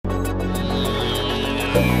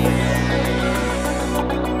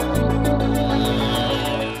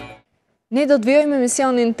Ne do të vjojmë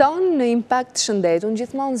emisionin ton në Impakt Shëndet. Unë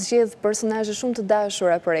gjithmonë zgjedh personazhe shumë të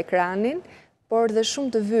dashura për ekranin, por dhe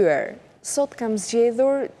shumë të vyer. Sot kam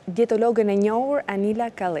zgjedhur dietologën e njohur Anila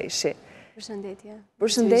Kalleshi. Përshëndetje.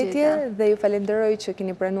 Përshëndetje dhe ju falenderoj që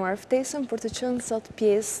keni pranuar ftesën për të qenë sot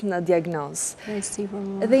pjesë në Diagnozë. Mersi për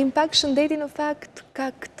mua. Dhe Impakt Shëndeti në fakt ka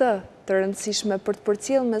këtë të rëndësishme për të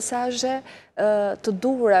përcjellë mesazhe të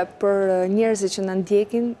duhura për njerëzit që na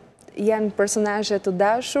ndjekin. Janë personazhe të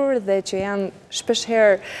dashur dhe që janë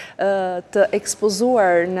shpeshherë të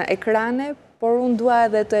ekspozuar në ekrane, por unë dua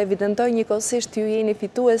edhe të evidentoj njëkohësisht ju jeni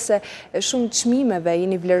fituese e shumë çmimeve,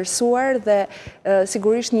 jeni vlerësuar dhe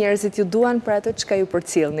sigurisht njerëzit ju duan për ato çka ju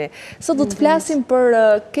përcjellni. Sot do të flasim për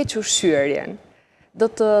kequshqyerjen. Do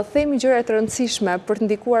të themi gjëra të rëndësishme për të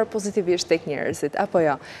ndikuar pozitivisht tek njerëzit, apo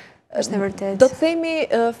jo? Është e vërtetë. Do të themi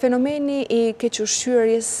fenomeni i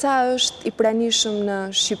kequshqyerjes sa është i pranishëm në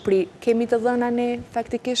Shqipëri. Kemi të dhëna ne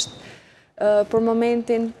faktikisht për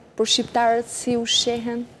momentin për shqiptarët si u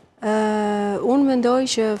shehen? Unë mendoj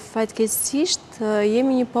që fatkeqësisht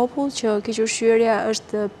jemi një popull që kequshqyerja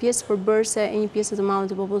është pjesë përbërëse e një pjesë të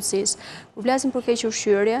madhe të popullsisë. Kur flasim për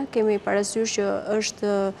kequshqyerje, kemi parasysh që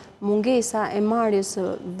është mungesa e marrjes së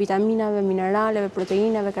vitaminave, mineraleve,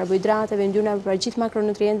 proteinave, karbohidrateve, yndyrnave për gjithë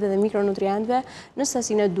makronutrientëve dhe mikronutrientëve në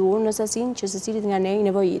sasinë e duhur, në sasinë që secilit nga ne i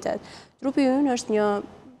nevojitet. Trupi ynë është një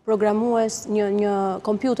programues, një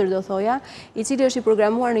kompjuter do thoja, i cili është i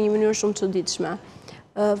programuar në një mënyrë shumë çuditshme.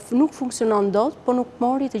 Nuk funksionon dot, po nuk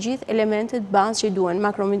mori të gjithë elementet bazë që i duhen,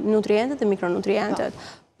 makronutrientët dhe mikronutrientët.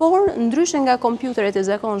 Por, ndryshe nga kompjuteret e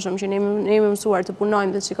zakonshëm që ne jemi mësuar të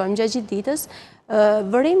punojmë dhe të shikojmë gjatë gjithë ditës,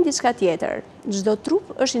 vërejmë diçka tjetër. Çdo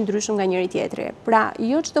trup është i ndryshëm nga njëri tjetri. Pra,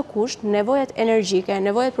 jo çdo kusht, nevojat energjike,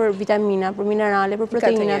 nevojat për vitamina, për minerale, për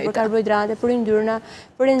proteina, për karbohidrate, për yndyrna,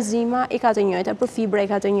 për enzima i ka të njëjta, për fibra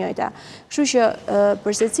i ka të njëjta. Kështu që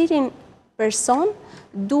për secilin person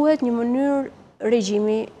duhet një mënyrë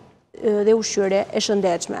regjimi dhe ushqyerje e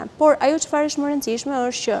shëndetshme. Por ajo çfarë është më rëndësishme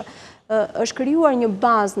është që është krijuar një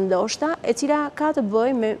bazë ndoshta e cila ka të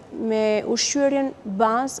bëjë me ushqyerjen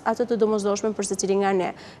bazë atë të domosdoshme për secilin nga ne.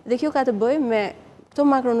 Dhe kjo ka të bëjë me këto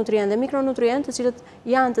makronutrientë dhe mikronutrientë të cilët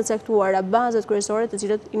janë të caktuara, bazat kryesore të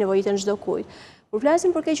cilët i nevojiten çdo kujt. Kur flasim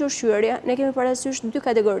për kequshqyerje, ne kemi parasysh dy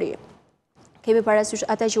kategori. Kemi parasysh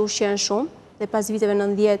ata që ushqejnë shumë, dhe pas viteve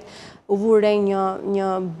 90 u vure një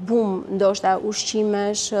boom ndoshta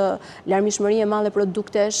ushqimesh, larmishmëri e madhe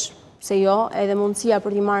produktesh, se jo, edhe mundësia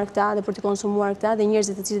për t'i marrë këta dhe për t'i konsumuar këta dhe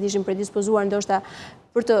njerëzit të cilët ishin predispozuar ndoshta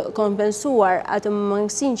për të kompensuar atë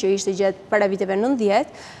mangësinë që ishte gjatë para viteve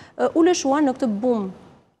 90, u lëshuan në këtë boom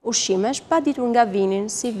ushqimesh, pa ditur nga vinin,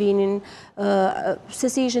 si vinin, se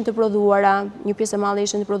si ishin të prodhuara, një pjesë e madhe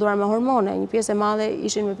ishin të prodhuara me hormone, një pjesë e madhe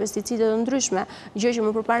ishin me pesticide të ndryshme, gjë që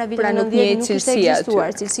më përpara viteve 90 nuk ishte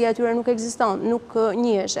ekzistuar, cilësia e tyre nuk ekziston, nuk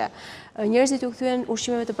njiheshe. Njerëzit u kthyen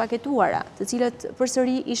ushqimeve të paketuara, të cilët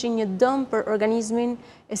përsëri ishin një dëm për organizmin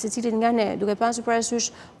e secilit nga ne, duke pasur parasysh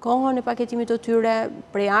kohën e paketimit të tyre,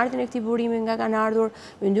 prejardhjen e këtij burimi nga kanë ardhur,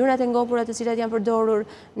 yndyrnat e ngopura të cilat janë përdorur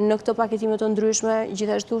në këto paketime të ndryshme,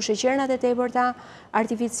 gjithashtu sheqernat e tepërta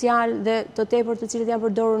artificial dhe të tepërt të cilët janë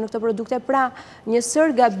përdorur në këto produkte, pra një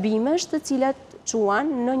sër gabimesh të cilat çuan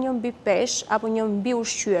në një mbi pesh apo një mbi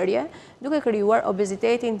ushqyerje, duke krijuar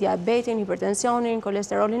obezitetin, diabetin, hipertensionin,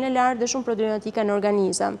 kolesterolin e lartë dhe shumë problematika në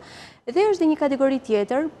organizëm. Dhe është dhe një kategori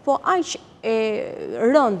tjetër, po aq e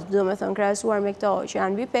rëndë, domethënë krahasuar me këto që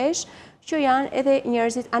janë mbi pesh, që janë edhe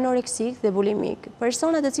njerëzit anoreksik dhe bulimik,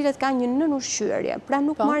 persona të cilët kanë një nënushqyerje, pra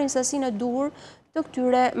nuk marrin sasinë e duhur të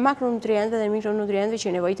këtyre makronutrientëve dhe mikronutrientëve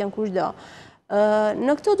që nevojiten kushdo.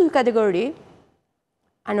 Në këto dy kategori,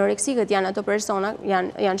 anoreksikët janë ato persona,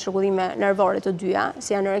 janë shkëlqyme nervore të dyja,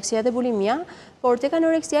 si anoreksia dhe bulimia, por tek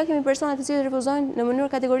anoreksia kemi persona të cilët refuzojnë në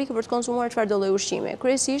mënyrë kategorike për të konsumuar çfarëdo lloj ushqimi.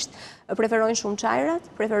 Kryesisht preferojnë shumë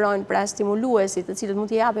çajrat, preferojnë pra stimuluesit të cilët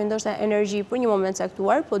mund t'i japin ndoshta energji për një moment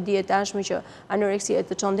caktuar, po dihet tashmë që anoreksia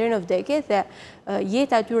të çon deri në vdekje dhe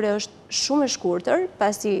jeta e tyre është shumë e shkurtër,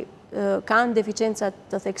 pasi kanë deficienca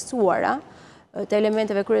të theksuara të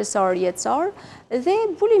elementeve kryesor jetësor, dhe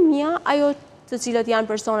bulimia ajo të cilët janë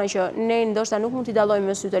persona që ne ndoshta nuk mund t'i dallojmë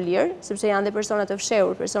me sy të lirë, sepse janë dhe persona të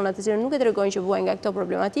fshehur, persona të cilët nuk e tregojnë që vuajnë nga këto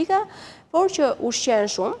problematika, por që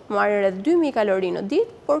ushqejnë shumë, marrin rreth 2000 kalori në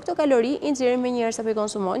ditë, por këto kalori i nxjerrin më njëherë sapo i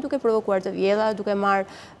konsumojnë, duke provokuar të vjedha, duke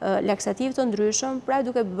marrë laksativ të ndryshëm, pra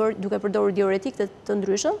duke përdorur diuretik të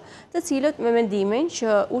ndryshëm, të cilët me mendimin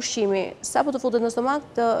që ushqimi sapo të futet në stomak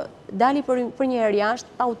të dali për një herë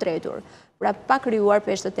jashtë pa u tretur. pra pa krijuar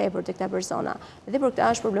peshë të tepër të këta persona. Dhe për këtë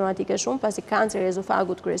është problematike shumë, pasi kanceri i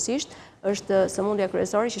ezofagut kryesisht është sëmundja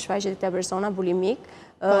kryesore që shfaqet këta persona bulimik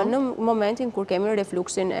në momentin kur kemi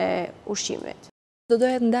refluksin e ushqimit. Do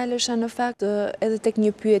doja të ndalesha në fakt edhe tek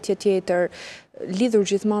një pyetje tjetër lidhur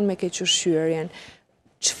gjithmonë me keqshqyerjen.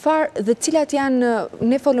 Çfarë dhe cilat janë,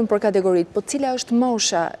 ne folëm për kategoritë, po cila është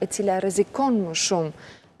mosha e cila rrezikon më shumë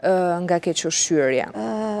nga keqshqyerja?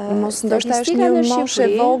 Mos ndoshta është një moshë e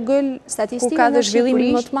vogël ku ka dhe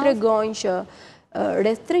zhvillimin më të madh? Tregojnë që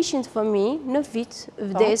rreth 300 fëmijë në vit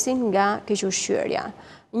vdesin nga keqshqyerja.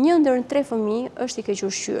 1 ndër 3 fëmijë është i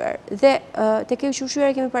keqshqyer. Dhe te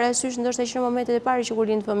keqshqyerja kemi parasysh ndoshta që në momentet e para që kur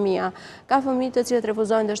lind fëmia, ka fëmijë të cilët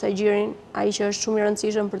refuzojnë ndoshta gjirin, ai që është shumë i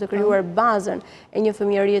rëndësishëm për të krijuar bazën e një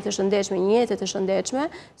fëmijërie të shëndetshme, një jete të shëndetshme,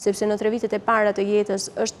 sepse në 3 vitet e para të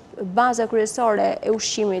jetës është baza kryesore e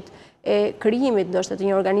ushqimit, e krijimit ndoshta të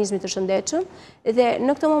një organizmi të shëndetshëm, dhe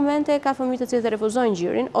në këto momente ka fëmijë të cilët refuzojnë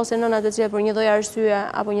gjirin, ose nëna të cilat për një lloj arsye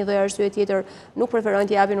apo një lloj arsye tjetër nuk preferojnë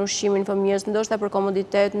të japin ushqimin fëmijës, ndoshta për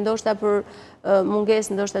komoditet, ndoshta për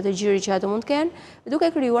mungesë ndoshta të gjirit që ato mund të kenë, duke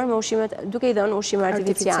krijuar me ushqimet, duke i dhënë ushqime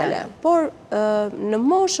artificiale. Por në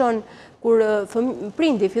moshën kur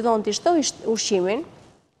prindi fillon të shtojë ushqimin,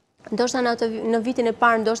 ndoshta në vitin e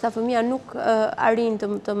parë ndoshta fëmia nuk arrin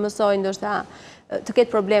të mësojë ndoshta të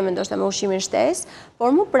ketë probleme ndoshta me ushqimin shtesë,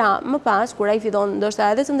 por më pas kur ai fillon ndoshta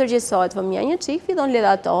edhe të ndërgjegjësohet fëmia një çik, fillon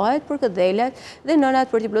ledhatohet për këdhelet dhe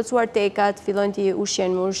nënat për të plotësuar tekat fillojnë të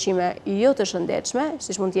ushqejnë me ushqime jo të shëndetshme,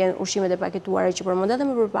 siç mund të jenë ushqimet e paketuara që përmendeta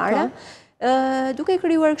më përpara, duke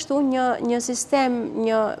krijuar kështu një sistem,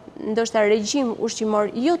 një ndoshta regjim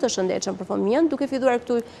ushqimor jo të shëndetshëm për fëmijën, duke filluar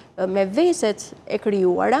këtu me veset e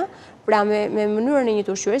krijuara, pra me mënyrën e një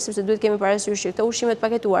të ushqyerjes, sepse duhet kemi parasysh që këto ushqimet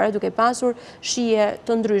paketuara duke pasur shije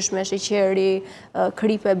të ndryshme, sheqeri,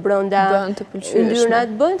 kripe brenda,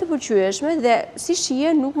 yndyrnat bëhen të pëlqyeshme dhe si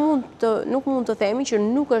shije nuk mund të themi që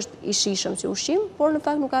nuk është i shijshëm si ushqim, por në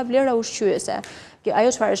fakt nuk ka vlera ushqyese. Ajo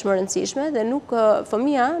çfarë është më e rëndësishme dhe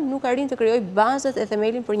fëmia nuk arrin të krijojë bazat e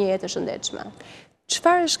themelin për një jetë të shëndetshme.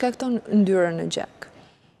 Çfarë shkakton yndyrën në gjak?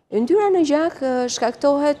 Yndyra në gjak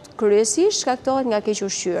kryesisht shkaktohet nga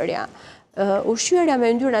keqshqyerja. Ushqyerja me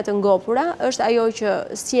yndyra të ngopura është ajo që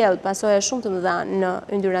sjell pasoja shumë të mëdha në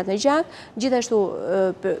yndyrat në gjak, gjithashtu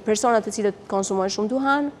personat të cilët konsumojnë shumë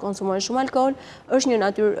duhan, konsumojnë shumë alkool,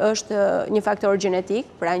 është një faktor gjenetik,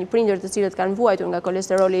 pra një prindër të cilët kanë vuajtur nga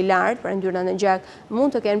kolesteroli i lartë, pra yndyrat në gjak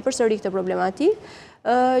mund të kenë përsëri këtë problematikë.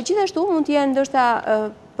 Gjithashtu mund të jenë ndoshta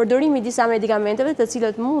përdorimi i disa medikamenteve të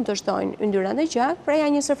cilët mund të shtojnë yndyrat në gjak, pra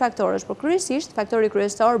janë një sër faktorësh, por kryesisht faktori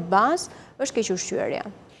kryesor bazë është keqshqyerja.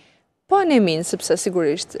 Po anemin, sepse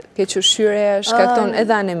sigurisht keqshqyerja shkakton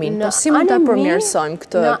edhe anemin, po si mund ta përmirësojmë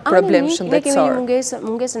këtë problem shëndetësor? Ne kemi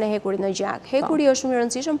mungesën e hekurit në gjak. Hekuri është shumë i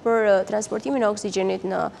rëndësishëm për transportimin e oksigjenit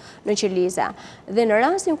në qeliza. Dhe në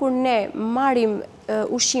rastin kur ne marrim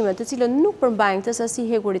ushqime të cilët nuk përmbajnë këtë sasi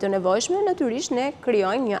hekurit të nevojshme, natyrisht ne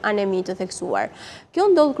krijojmë një anemi të theksuar.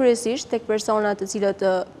 Kjo ndodh kryesisht tek persona të cilët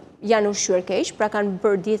janë ushqyer keq, pra kanë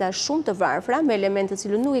bërë dieta shumë të varfra me elemente të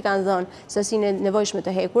cilët nuk i kanë dhënë sasinë e nevojshme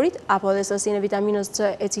të hekurit, apo edhe sasinë e vitaminës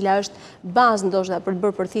C, e cila është bazë ndoshta për të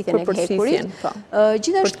bërë përthithjen e hekurit.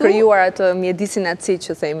 Për të krijuar atë mjedisin acid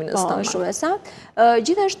që themi në stomak. Po, shumë e saktë.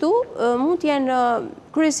 Gjithashtu mund të jenë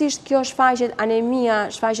kryesisht kjo shfaqet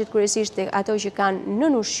anemia, shfaqet kryesisht tek ato që kanë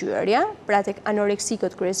nënushqyerja, pra tek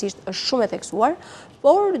anoreksikët kryesisht është shumë e theksuar,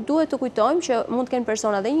 por duhet të kujtojmë që mund të kenë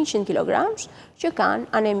persona dhe 100 kg që kanë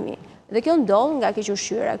anemi. Dhe kjo ndodh nga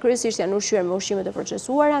keqshqyerja. Kryesisht janë ushqyer me ushqime të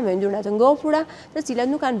procesuara, me yndyra të ngopura, të cilat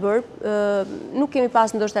nuk kanë bërë, nuk kemi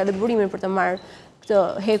pas ndoshta edhe burimin për të marrë këtë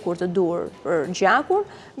hekur të duhur për gjakun,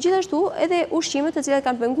 gjithashtu edhe ushqime të cilat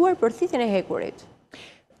kanë penguar përthithjen e hekurit.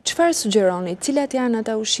 Çfarë sugjeroni? Cilat janë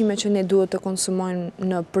ata ushqime që ne duhet të konsumojmë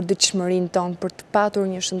në përditshmërinë tonë për të patur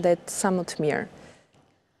një shëndet sa më të mirë?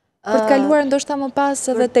 Për të kaluar ndoshta më pas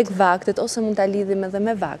edhe tek vaktet, ose mund ta lidhim edhe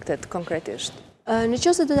me vaktet konkretisht? Në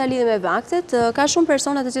qoftë se do ta lidhim me vaktet, ka shumë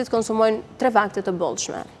persona të cilët konsumojnë 3 vakte të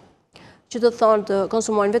bollshme, që do të thonë të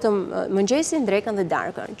konsumojnë vetëm mëngjesin, drekën dhe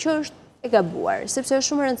darkën, që është e gabuar, sepse është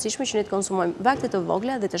shumë e rëndësishme që ne të konsumojmë vakte të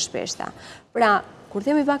vogla dhe të shpeshta. Pra, kur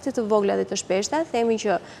themi vakte të vogla dhe të shpeshta, themi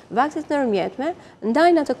që vaktet në nërmjetme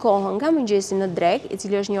ndajnë atë kohën nga mëngjesi në drek, i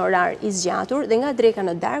cili është një orar i zgjatur, dhe nga dreka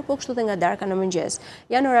në darkë, po kështu dhe nga darka në mëngjes.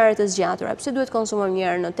 Janë oraret të zgjatura, pse duhet konsumojmë një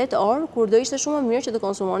herë në 8 orë, kur do ishte shumë më mirë që të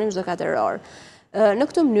konsumonim çdo 4 orë. Në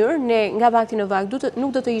këtë mënyrë, ne nga vakti në vakt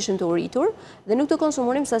nuk do të ishim të uritur dhe nuk do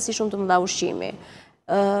konsumonim sasi shumë të mëdha ushqimi.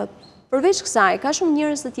 Përveç kësaj, ka shumë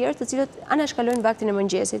njerëz të tjerë të cilët anashkalojnë vaktin e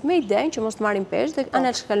mëngjesit, me idenë që mos të marrin peshë dhe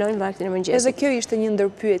anashkalojnë vaktin e mëngjesit. Edhe kjo ishte një ndër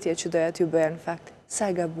pyetje që doja t'ju bëja në fakt. Sa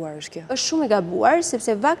e gabuar është kjo? Është shumë e gabuar,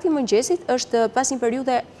 sepse vakti i mëngjesit është pas një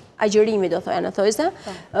periudhe agjerimi, do thoja në thojse,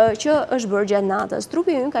 që është bërë gjatë natës.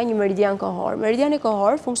 Trupi ynë ka një meridian kohor. Meridiani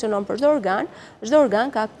kohor funksionon për çdo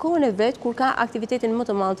organ ka kohën e vet kur ka aktivitetin më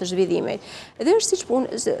të madh të zhvillimit. Dhe është siç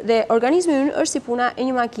punë, dhe organizmi ynë është si puna e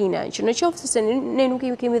një makine, që në qoftë se ne nuk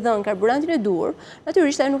i kemi dhënë karburantin e duhur,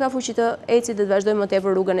 natyrisht ai nuk ka fuqi të ecë dhe të vazhdojë më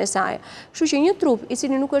tepër rrugën e saj. Kështu që një trup i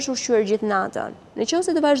cili nuk është ushqyer gjithë natën,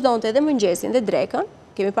 nëse të vazhdonte edhe mëngjesin dhe drekën,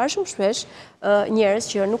 kemi parë shumë shpesh njerëz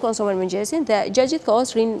që nuk konsumojnë mëngjesin dhe gjatë gjithë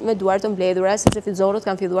kohës rrinë me duar të mbledhura, sepse fytëzorët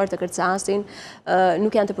kanë filluar të kërcasin,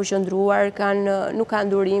 nuk janë të përqendruar, nuk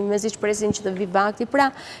kanë durim, mezi që presin që të vi vakti,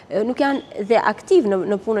 pra nuk janë dhe aktiv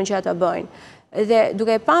në punën që ata bëjnë. Dhe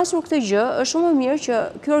duke pasur këtë gjë, është shumë më mirë që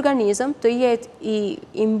ky organizëm të jetë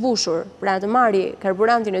i mbushur, pra të marrë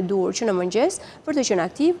karburantin e duhur që në mëngjes, për të qenë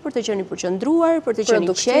aktiv, për të qenë i përqendruar, për të qenë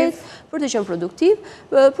i qetë, për të qenë produktiv,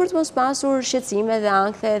 për të mos pasur shqetësime dhe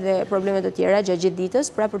ankthje dhe probleme të tjera gjatë gjithë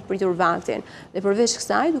ditës, pra për të pritur vaktin. Dhe përveç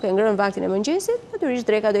kësaj, duke ngrënë vaktin e mëngjesit, natyrisht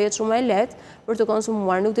dreka do jetë shumë e lehtë për të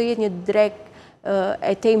konsumuar, nuk do jetë një drek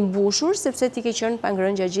e tej mbushur, sepse ti ke qenë pa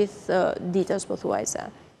ngrënë gjatë gjithë ditës pothuajse.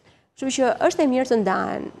 Kështu që është e mirë të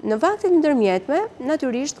ndahen. Në vaktet ndërmjetme,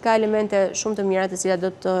 natyrisht ka elemente shumë të mira të cilat do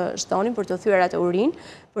të shtonin për të thyer atë urinë,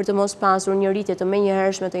 për të mos pasur një rritje të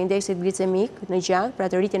menjëhershme të indeksit glicemik në gjak, pra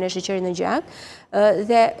të rritjen e sheqerit në gjak,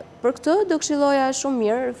 dhe për këtë do këshilloja shumë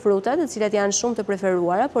mirë frutat, të cilat janë shumë të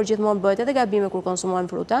preferuara, por gjithmonë bëhet edhe gabime kur konsumojmë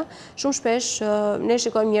fruta. Shumë shpesh ne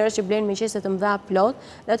shikojmë njerëz që blenë me qese të mëdha plot,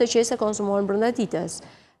 dhe ato qese konsumohen brenda ditës.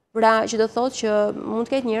 Pra që do thotë që mund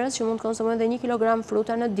të ketë njerëz që mund të konsumojnë dhe 1 kilogram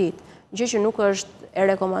fruta në ditë, gjë që nuk është e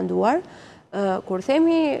rekomanduar. Kur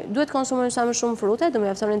themi duhet të konsumojmë sa më shumë fruta, do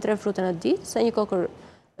mjaftonin 3 fruta në ditë,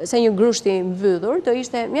 sa një grushti mbydhur do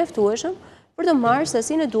ishte mjaftueshëm për të marrë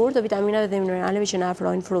sasinë e duhur të vitaminave dhe mineraleve që na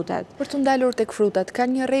ofrojnë frutat. Për të ndalur tek frutat, ka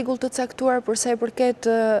një rregull të caktuar për sa i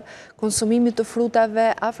përket konsumimit të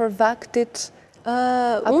frutave afër vaktit?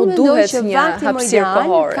 Unë mendoj që vakti më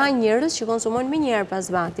ideal ka njerëz që konsumojnë më njëherë pas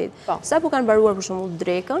vaktit. Sa po kanë mbaruar për shembull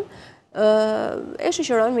drekën, e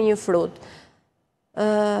shoqërojnë me një frut.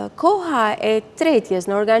 Koha e tretjes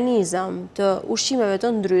në organizëm të ushqimeve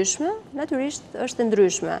të ndryshme, natyrisht është e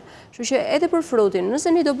ndryshme. Kështu që edhe për frutin,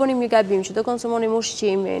 nëse ne do bënim një gabim që do konsumonim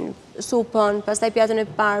ushqimin, supën, pastaj pjatën e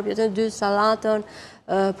parë, pjatën e dytë, sallatën,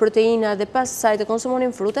 proteina dhe pas saj të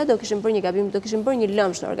konsumonim fruta, do kishim bërë një gabim, do kishim bërë një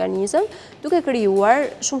lëmsh në organizëm, duke krijuar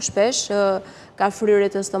shumë shpesh ka fryrje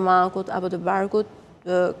të stomakut apo të barkut,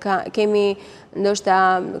 kemi ndoshta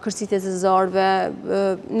kërcitje të zorëve,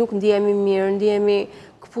 nuk ndihemi mirë, ndihemi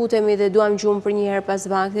kputemi dhe duam gjumë për një herë pas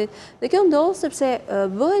vaktit. Dhe kjo ndodh sepse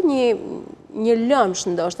bëhet një lëmsh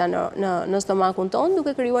ndoshta në stomakun tonë,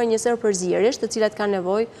 duke krijuar një sër përzierjesh, të cilat kanë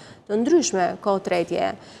nevojë të ndryshme kohë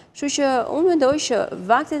tretje. Kështu që unë mendoj që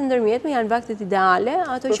vaktet ndërmjetme janë vaktet ideale,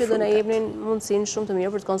 ato që do na jepnin mundësinë shumë të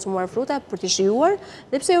mirë për të konsumuar fruta, për të shijuar,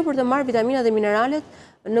 dhe pse jo për të marrë vitaminat dhe mineralet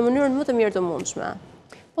në mënyrën më të mirë të mundshme.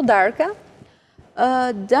 Po darka?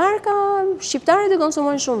 Darka, shqiptarët e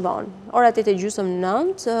konsumojnë shumë vonë. Ora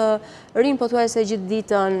 8:30, rinë pothuajse gjithë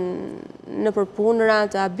ditën në përpunëra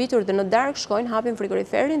të habitur dhe në darkë shkojnë, hapin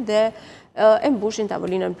frigoriferin dhe e mbushin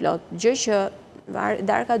tavolinën plot. Gjë që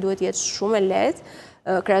darka duhet jetë shumë e lehtë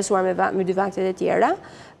krahasuar me dy vaktet e tjera.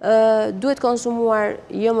 Duhet konsumuar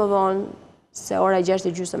jo më vonë se ora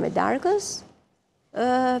 6:30 e darkës.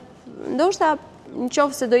 Ndoshta në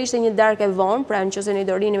qoftë se do ishte një darkë e vonë, pra nëse ne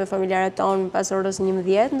do rini me familjarët tonë pas orës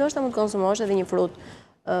 11, ndoshta mund të konsumosh edhe një frut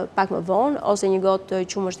pak më vonë, ose një gotë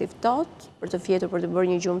qumësht i ftohtë për të fjetur për të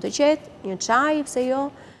bërë një gjumë të qetë, një çaj, pse jo,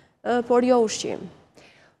 por jo ushqim.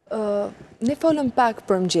 Ne folëm pak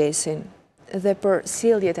për mëngjesin dhe për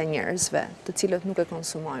sjelljet e njerëzve, të cilët nuk e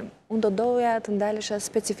konsumojmë. Unë do doja të ndalesha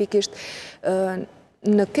specifikisht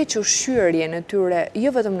në keqshqyerjen e tyre, jo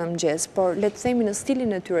vetëm në mëngjes, por le të themi në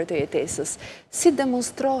stilin e tyre të jetesës. Si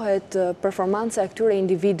demonstrohet performanca e këtyre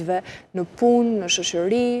individëve në punë, në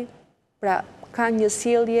shoqëri, pra ka një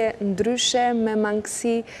sjellje ndryshe me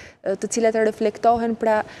mangësi të cilat e reflektohen,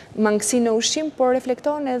 pra mangësi në ushqim, por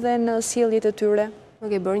reflektohen edhe në sjelljet e tyre?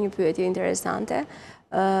 Nuk e bërë një pyetje interesante.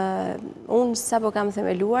 Unë sapo kam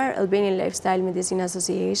themeluar Albanian Lifestyle Medicine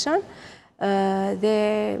Association, dhe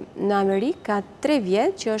në Amerikë ka 3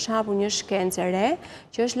 vjet që është hapur një shkencë e re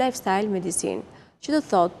që është lifestyle medicine. Që të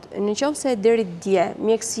thotë, në qoftë se deri dje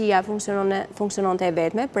mjekësia funksiononte e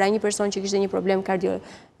vetme, pra një person që kishte një problem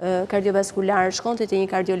kardiovaskular, shkonte te një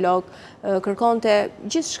kardiolog, kërkonte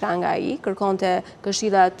gjithçka nga ai, kërkonte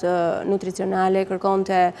këshillat nutricionale,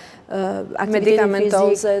 kërkonte aktivitetin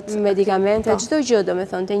fizik, medikamente, çdo gjë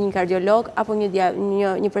domethënë te një kardiolog apo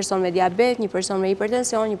një person me diabet, një person me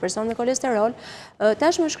hipertension, një person me kolesterol,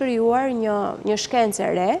 tashmë është krijuar një shkencë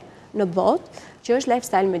e re në botë që është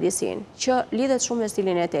lifestyle medicine, që lidhet shumë me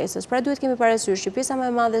stilin e jetesës. Pra duhet kemi parasysh që pjesa më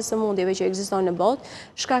e madhe e sëmundjeve që ekzistojnë në botë,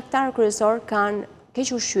 shkaktar kryesor kanë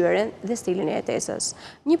kequshqyerjen dhe stilin e jetesës.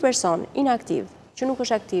 Një person inaktiv, që nuk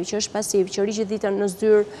është aktiv, që është pasiv, që rrigjë ditën në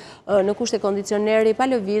zyrë, në kushte kondicioneri, pa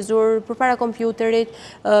lëvizur, përpara kompjuterit,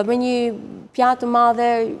 me një pjatë të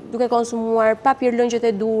madhe, duke konsumuar, pa pirë lëngjet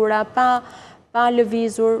e duhura, pa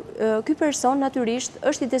lëvizur, ky person natyrisht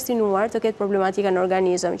është i destinuar të ketë problematika në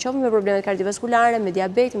organizëm, qoftë me problemet kardiovaskulare, me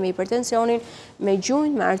diabetin, me hipertensionin, me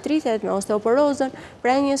gjunjë, me artritet, me osteoporozën,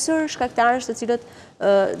 pra një sër shkaktarësh të cilët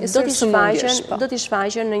do t'i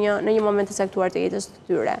shfaqen në një moment të caktuar të jetës të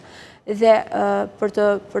tyre. Dhe për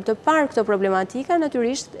të parë këto problematika,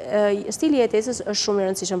 natyrisht stili i jetesës është shumë i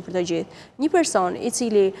rëndësishëm për të gjithë. Një person i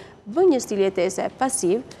cili bën një stil jetese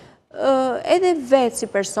pasiv, edhe vetë si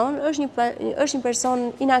person është një person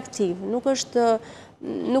inaktiv, nuk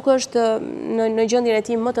është në gjendjen e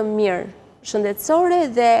tij më të mirë shëndetësore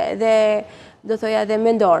dhe do thoja dhe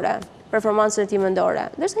mendore, performancën e tij mendore.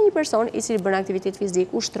 Ndërsa një person i cili bën aktivitet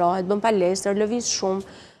fizik, ushtrohet, bën palestër, lëviz shumë,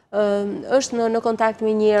 është në kontakt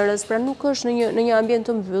me njerëz, pra nuk është në një ambient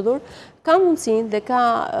të mbyllur, ka mundësinë dhe ka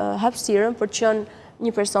hapësirën për të qenë një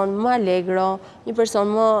person më allegro, një person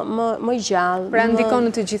më i gjallë. Pra ndikon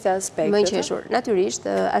në të gjitha aspektet. Më i qeshur. Natyrisht,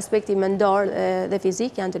 aspekti mendor dhe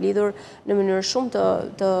fizik janë të lidhur në mënyrë shumë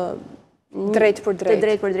të drejt për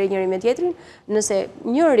drejt njëri me tjetrin. Nëse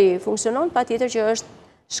njëri funksionon, patjetër që është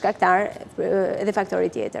shkaktar edhe faktori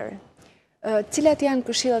tjetër. Cilat janë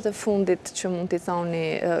këshillat e fundit që mund t'i thoni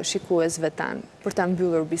shikuesve tanë për ta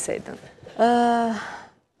mbyllur bisedën?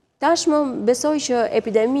 Tashmë besoj që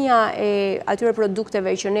epidemia e atyre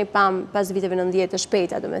produkteve që ne pam pas viteve 90 të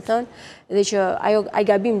shpejta, domethënë, dhe që ai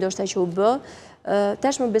gabim ndoshta që u bë,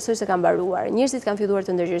 tashmë besoj se ka mbaruar. Njerëzit kanë filluar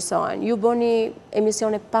të ndërgjegjësohen. Ju bëni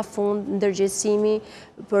emisione pafund ndërgjegjësimi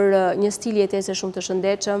për një stil jetese shumë të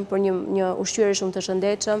shëndetshëm, për një ushqyerje shumë të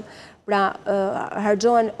shëndetshëm, pra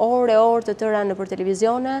harxhohen orë të tëra nëpër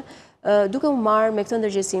televizione, duke u marrë me këtë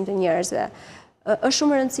ndërgjegjësim të njerëzve. Është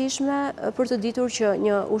shumë e rëndësishme për të ditur që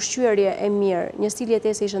një ushqyerje e mirë, një stil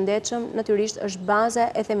jetese i shëndetshëm, natyrisht është baza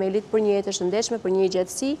e themelit për një jetë të shëndetshme, për një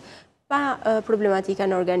gjatësi pa problematika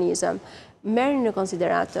në organizëm. Merrni në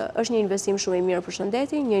konsideratë, është një investim shumë i mirë për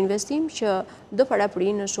shëndetin, një investim që do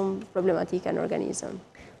paraprin në shumë problematika në organizëm.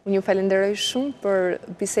 Unë ju falenderoj shumë për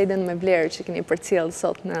bisedën me vlerë që keni përcjellë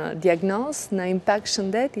sot në Diagnozë, në Impakt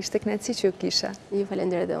Shëndet, ishte kënaqësi që ju kisha. Ju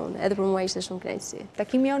falenderoj edhe unë, edhe për mua ishte shumë kënaqësi.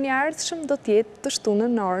 Takimi jonë i ardhshëm do të jetë të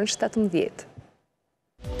shtunën në orën 17.